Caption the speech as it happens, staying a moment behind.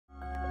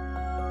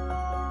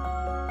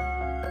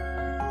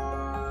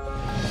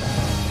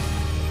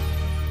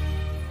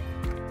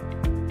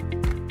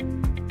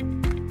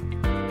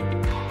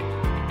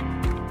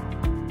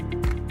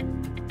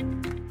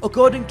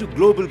According to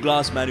global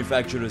glass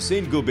manufacturer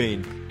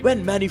Saint-Gobain,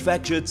 when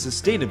manufactured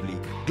sustainably,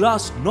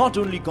 glass not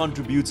only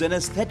contributes an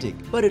aesthetic,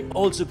 but it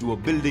also to a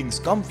building's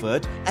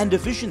comfort and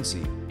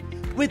efficiency.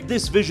 With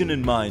this vision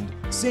in mind,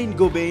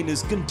 Saint-Gobain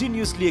is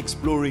continuously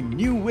exploring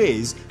new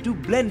ways to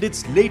blend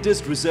its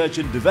latest research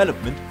and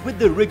development with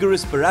the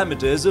rigorous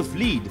parameters of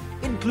LEED,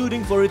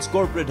 including for its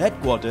corporate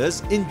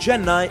headquarters in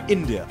Chennai,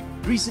 India,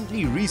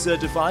 recently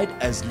recertified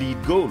as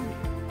LEED Gold.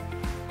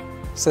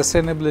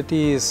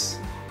 Sustainability is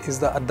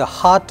at the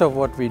heart of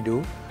what we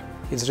do.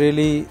 It's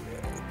really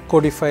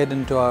codified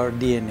into our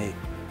DNA.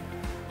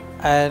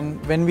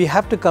 And when we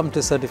have to come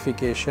to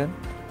certification,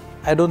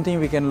 I don't think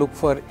we can look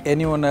for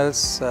anyone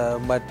else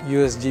but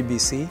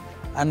USGBC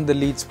and the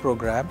LEEDs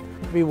program.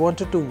 We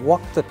wanted to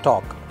walk the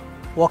talk.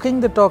 Walking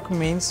the talk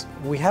means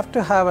we have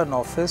to have an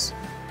office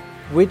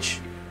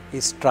which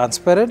is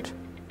transparent,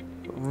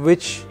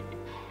 which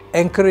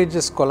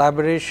encourages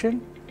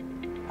collaboration,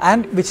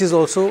 and which is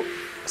also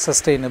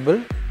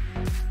sustainable.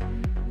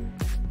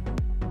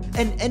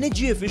 An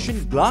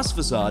energy-efficient glass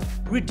facade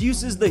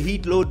reduces the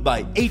heat load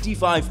by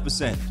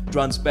 85%.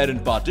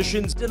 Transparent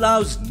partitions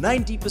allows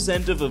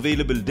 90% of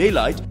available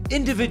daylight.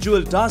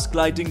 Individual task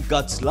lighting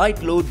cuts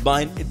light load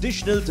by an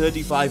additional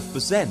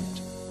 35%.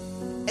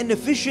 An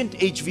efficient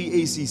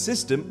HVAC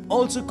system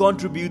also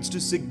contributes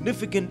to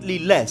significantly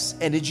less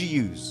energy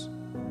use.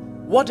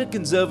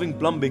 Water-conserving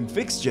plumbing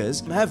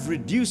fixtures have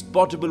reduced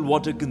potable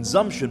water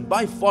consumption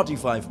by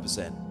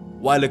 45%.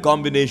 While a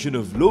combination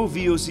of low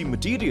VOC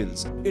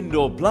materials,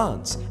 indoor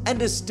plants,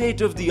 and a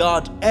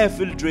state-of-the-art air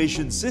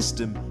filtration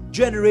system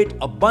generate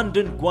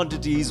abundant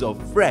quantities of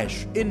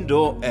fresh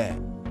indoor air.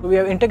 We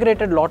have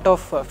integrated a lot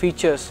of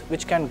features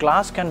which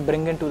glass can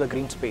bring into the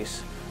green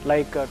space,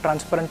 like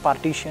transparent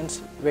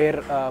partitions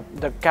where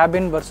the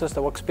cabin versus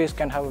the workspace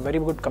can have a very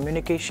good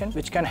communication,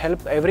 which can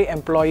help every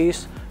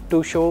employees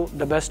to show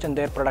the best in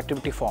their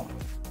productivity form.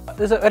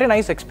 This is a very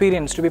nice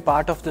experience to be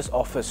part of this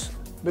office,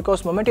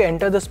 because the moment you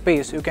enter the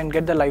space, you can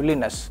get the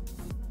liveliness.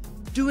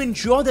 To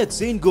ensure that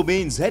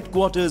Saint-Gobain's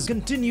headquarters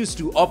continues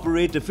to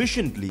operate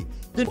efficiently,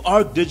 the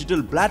Arc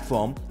Digital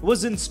platform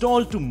was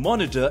installed to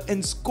monitor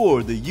and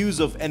score the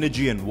use of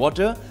energy and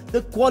water,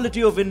 the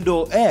quality of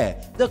indoor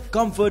air, the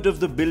comfort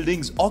of the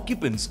building's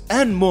occupants,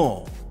 and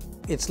more.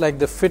 It's like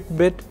the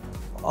Fitbit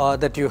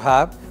that you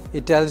have.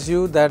 It tells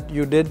you that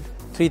you did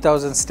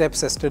 3,000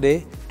 steps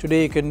yesterday.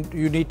 Today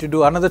you need to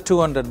do another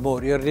 200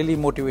 more. You're really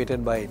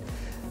motivated by it.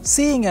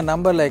 Seeing a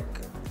number like,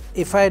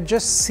 if I had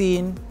just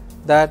seen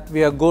that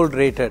we are gold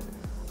rated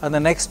and the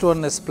next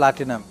one is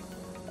platinum,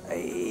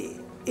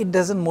 it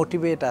doesn't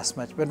motivate as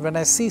much. But when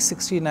I see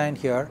 69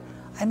 here,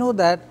 I know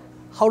that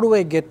how do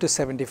I get to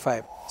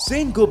 75?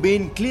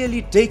 Saint-Gobain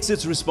clearly takes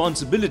its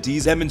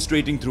responsibilities,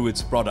 demonstrating through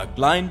its product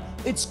line,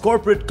 its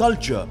corporate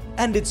culture,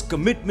 and its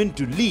commitment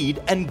to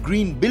LEED and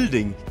green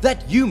building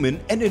that human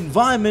and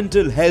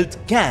environmental health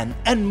can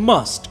and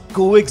must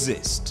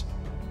coexist.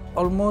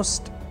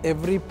 Almost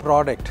every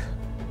product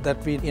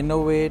that we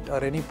innovate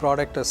or any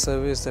product or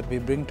service that we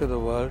bring to the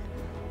world,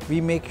 we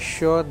make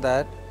sure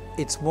that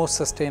it's more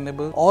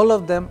sustainable. All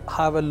of them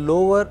have a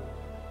lower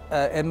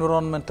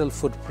environmental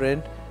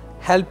footprint,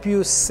 help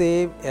you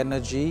save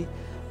energy,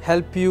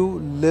 help you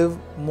live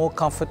more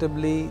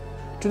comfortably.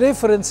 Today,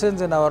 for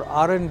instance, in our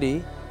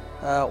R&D,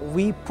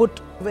 we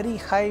put very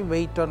high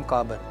weight on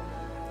carbon,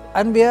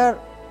 and we are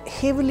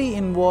heavily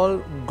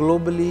involved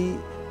globally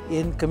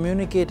in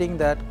communicating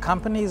that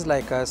companies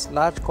like us,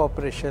 large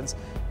corporations,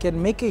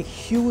 can make a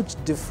huge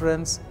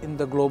difference in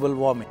the global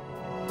warming.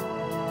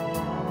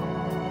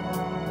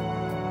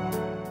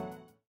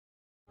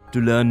 To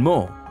learn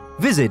more,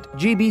 visit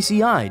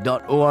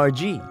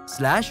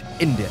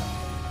gbci.org/India.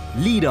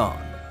 Lead on.